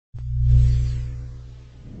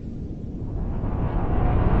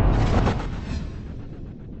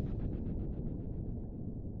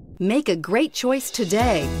Make a great choice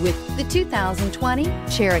today with the 2020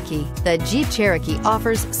 Cherokee. The Jeep Cherokee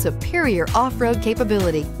offers superior off-road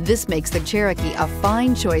capability. This makes the Cherokee a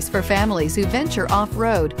fine choice for families who venture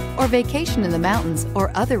off-road or vacation in the mountains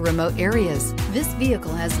or other remote areas. This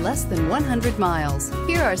vehicle has less than 100 miles.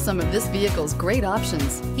 Here are some of this vehicle's great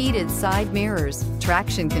options: heated side mirrors,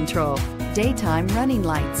 traction control, daytime running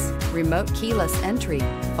lights, remote keyless entry,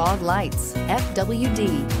 fog lights,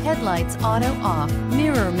 FWD, headlights auto off,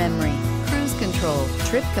 mirror memory, cruise control,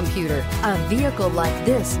 trip computer. A vehicle like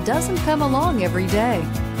this doesn't come along every day.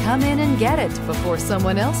 Come in and get it before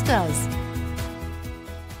someone else does.